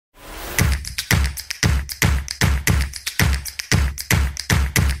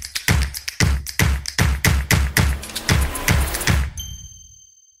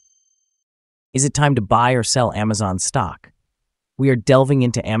Is it time to buy or sell Amazon stock? We are delving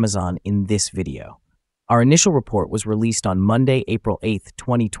into Amazon in this video. Our initial report was released on Monday, April 8th,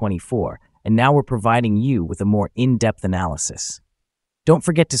 2024, and now we're providing you with a more in-depth analysis. Don't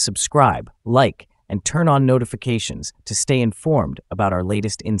forget to subscribe, like, and turn on notifications to stay informed about our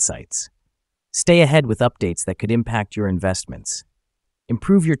latest insights. Stay ahead with updates that could impact your investments.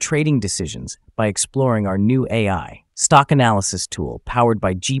 Improve your trading decisions by exploring our new AI stock analysis tool powered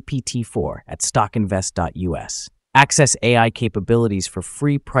by GPT-4 at StockInvest.us. Access AI capabilities for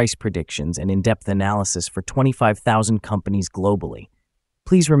free price predictions and in-depth analysis for 25,000 companies globally.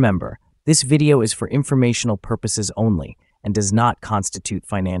 Please remember, this video is for informational purposes only and does not constitute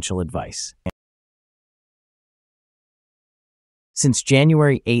financial advice. Since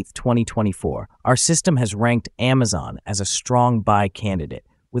January 8, 2024, our system has ranked Amazon as a strong buy candidate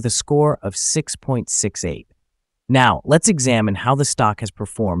with a score of 6.68. Now, let's examine how the stock has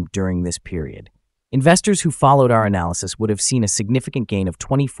performed during this period. Investors who followed our analysis would have seen a significant gain of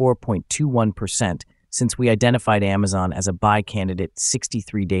 24.21% since we identified Amazon as a buy candidate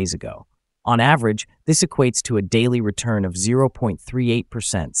 63 days ago. On average, this equates to a daily return of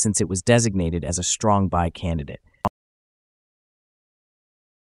 0.38% since it was designated as a strong buy candidate.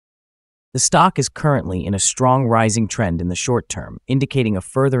 The stock is currently in a strong rising trend in the short term, indicating a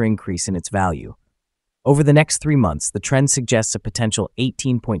further increase in its value. Over the next 3 months, the trend suggests a potential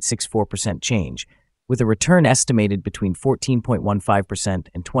 18.64% change, with a return estimated between 14.15%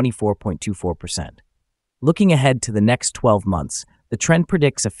 and 24.24%. Looking ahead to the next 12 months, the trend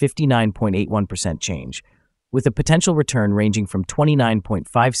predicts a 59.81% change, with a potential return ranging from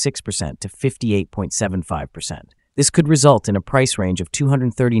 29.56% to 58.75%. This could result in a price range of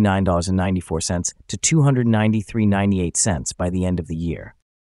 $239.94 to $293.98 by the end of the year.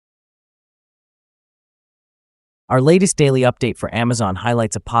 Our latest daily update for Amazon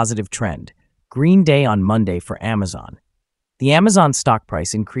highlights a positive trend. Green day on Monday for Amazon. The Amazon stock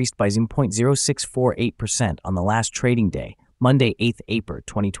price increased by 0.0648% on the last trading day, Monday, 8th April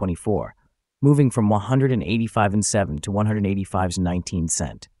 2024, moving from $185.07 to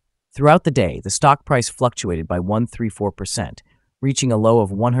 $185.19. Throughout the day, the stock price fluctuated by 1.34%, reaching a low of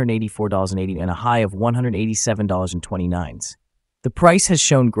 $184.80 and a high of $187.29. The price has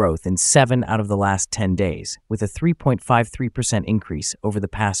shown growth in 7 out of the last 10 days, with a 3.53% increase over the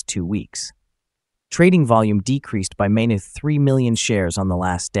past 2 weeks. Trading volume decreased by -3 million shares on the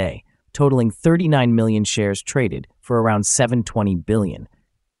last day, totaling 39 million shares traded for around $720 billion.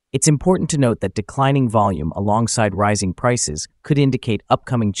 It's important to note that declining volume alongside rising prices could indicate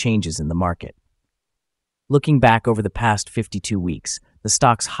upcoming changes in the market. Looking back over the past 52 weeks, the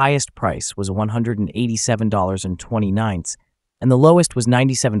stock's highest price was $187.29, and the lowest was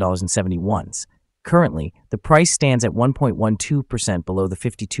 $97.71. Currently, the price stands at 1.12% below the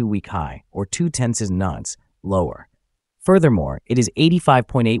 52-week high, or 0.2 nonce lower. Furthermore, it is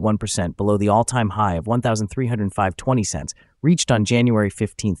 85.81% below the all-time high of $1,305.20 reached on January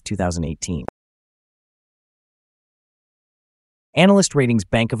 15, 2018. Analyst ratings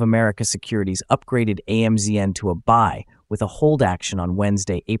Bank of America Securities upgraded AMZN to a buy with a hold action on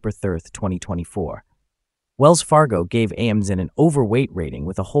Wednesday, April 3, 2024. Wells Fargo gave AMZN an overweight rating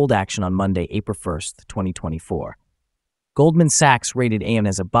with a hold action on Monday, April 1, 2024. Goldman Sachs rated AM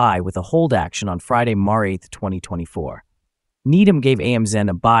as a buy with a hold action on Friday, March 8, 2024. Needham gave AMZN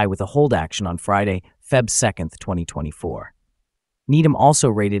a buy with a hold action on Friday, February 2, 2024. Needham also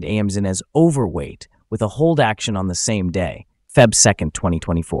rated AMZN as overweight with a hold action on the same day, February 2,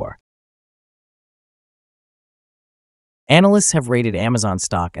 2024. Analysts have rated Amazon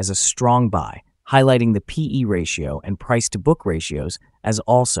stock as a strong buy, highlighting the PE ratio and price-to-book ratios as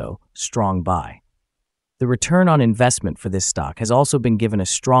also strong buy. The return on investment for this stock has also been given a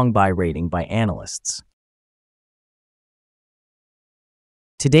strong buy rating by analysts.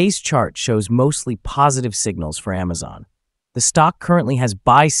 Today's chart shows mostly positive signals for Amazon. The stock currently has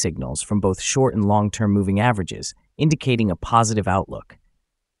buy signals from both short and long-term moving averages, indicating a positive outlook.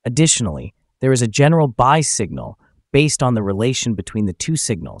 Additionally, there is a general buy signal based on the relation between the two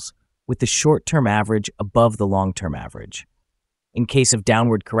signals, with the short-term average above the long-term average. In case of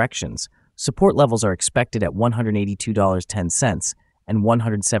downward corrections, support levels are expected at $182.10 and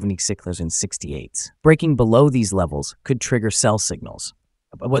 $176.68. Breaking below these levels could trigger sell signals.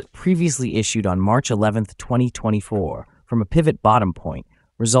 What previously issued on March 11, 2024, from a pivot bottom point,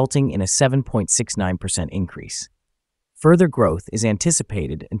 resulting in a 7.69% increase. Further growth is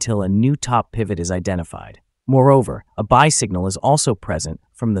anticipated until a new top pivot is identified. Moreover, a buy signal is also present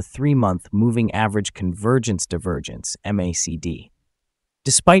from the 3-month Moving Average Convergence Divergence (MACD).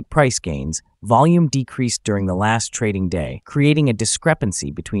 Despite price gains, volume decreased during the last trading day, creating a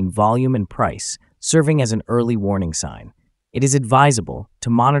discrepancy between volume and price, serving as an early warning sign. It is advisable to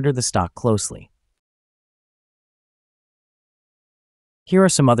monitor the stock closely. Here are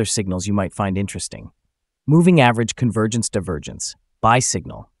some other signals you might find interesting. Moving average convergence divergence, buy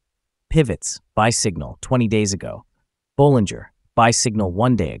signal. Pivots, buy signal 20 days ago. Bollinger, buy signal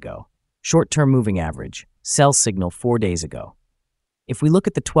 1 day ago. Short-term moving average, sell signal 4 days ago. If we look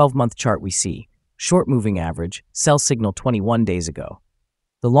at the 12-month chart, we see short moving average, sell signal 21 days ago.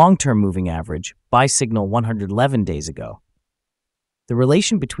 The long-term moving average, buy signal 111 days ago. The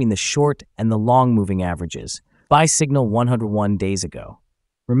relation between the short and the long moving averages, buy signal 101 days ago.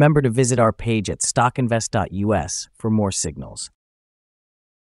 Remember to visit our page at StockInvest.us for more signals.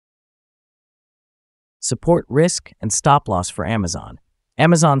 Support, risk, and stop loss for Amazon.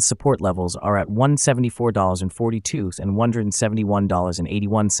 Amazon's support levels are at $174.42 and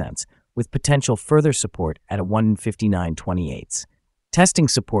 $171.81, with potential further support at $159.28. Testing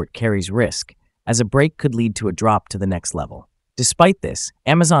support carries risk, as a break could lead to a drop to the next level. Despite this,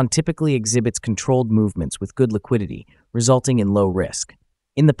 Amazon typically exhibits controlled movements with good liquidity, resulting in low risk.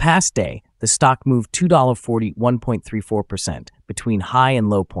 In the past day, the stock moved $2.40, 1.34% between high and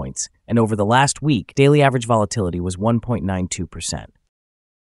low points, and over the last week, daily average volatility was 1.92%.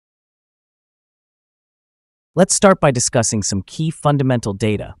 Let's start by discussing some key fundamental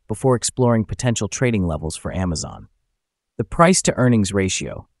data before exploring potential trading levels for Amazon. The price-to-earnings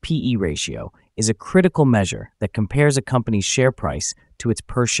ratio, PE ratio, is a critical measure that compares a company's share price to its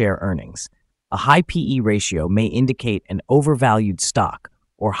per-share earnings. A high PE ratio may indicate an overvalued stock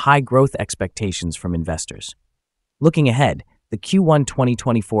or high growth expectations from investors. Looking ahead, the Q1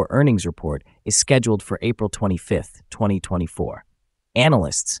 2024 earnings report is scheduled for April 25, 2024.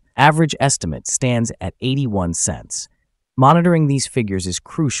 Analysts' average estimate stands at 81 cents. Monitoring these figures is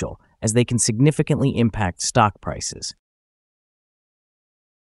crucial as they can significantly impact stock prices.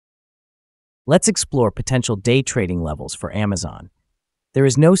 Let's explore potential day trading levels for Amazon. There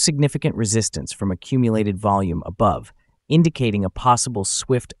is no significant resistance from accumulated volume above, indicating a possible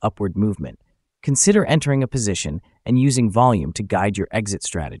swift upward movement. Consider entering a position and using volume to guide your exit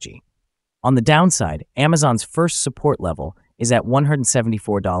strategy. On the downside, Amazon's first support level is at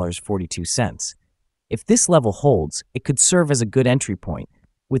 $174.42. If this level holds, it could serve as a good entry point,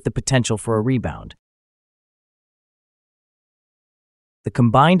 with the potential for a rebound. The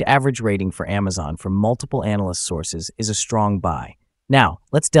combined average rating for Amazon from multiple analyst sources is a strong buy. Now,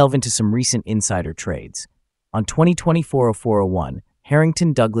 let's delve into some recent insider trades. On 2024-04-01,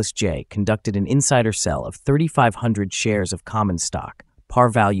 Harrington Douglas J. conducted an insider sell of 3,500 shares of common stock, par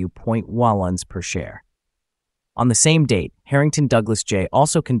value $0.1 per share. On the same date, Harrington Douglas J.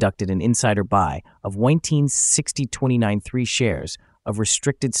 also conducted an insider buy of 1,960,29 shares of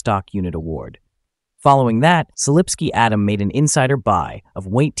restricted stock unit award. Following that, Silipsky Adam made an insider buy of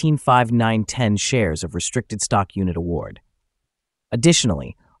 1,50910 shares of restricted stock unit award.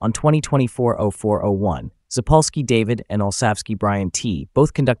 Additionally, on 2024-04-01, Zapolsky David and Olsavsky Brian T.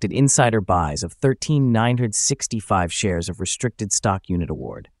 both conducted insider buys of 13,965 shares of restricted stock unit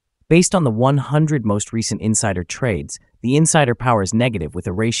award. Based on the 100 most recent insider trades, the insider power is negative with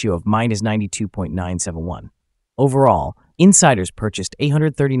a ratio of minus 92.971. Overall, insiders purchased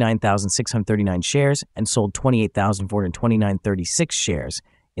 839,639 shares and sold 28,429.36 shares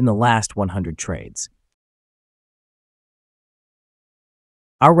in the last 100 trades.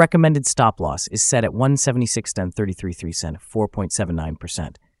 Our recommended stop loss is set at 176.33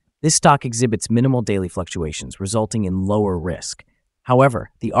 4.79%. This stock exhibits minimal daily fluctuations, resulting in lower risk.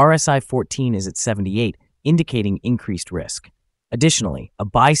 However, the RSI 14 is at 78, indicating increased risk. Additionally, a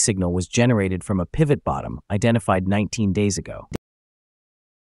buy signal was generated from a pivot bottom identified 19 days ago.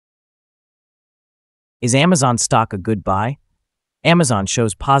 Is Amazon stock a good buy? Amazon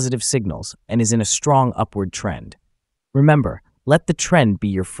shows positive signals and is in a strong upward trend. Remember, let the trend be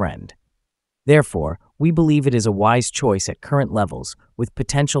your friend. Therefore, we believe it is a wise choice at current levels with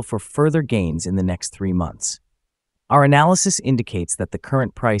potential for further gains in the next 3 months. Our analysis indicates that the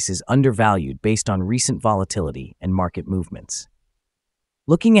current price is undervalued based on recent volatility and market movements.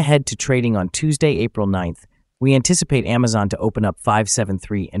 Looking ahead to trading on Tuesday, April 9th, we anticipate Amazon to open up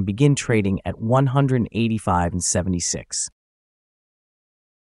 573 and begin trading at 185.76.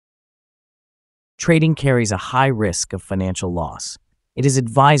 Trading carries a high risk of financial loss. It is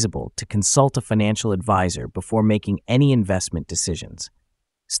advisable to consult a financial advisor before making any investment decisions.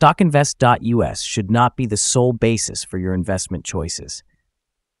 StockInvest.us should not be the sole basis for your investment choices.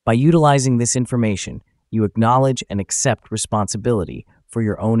 By utilizing this information, you acknowledge and accept responsibility for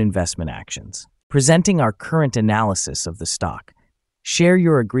your own investment actions. Presenting our current analysis of the stock, Share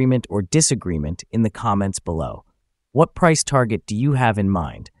your agreement or disagreement in the comments below. What price target do you have in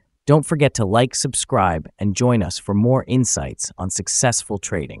mind? Don't forget to like, subscribe, and join us for more insights on successful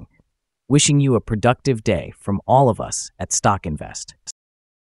trading. Wishing you a productive day from all of us at Stock Invest.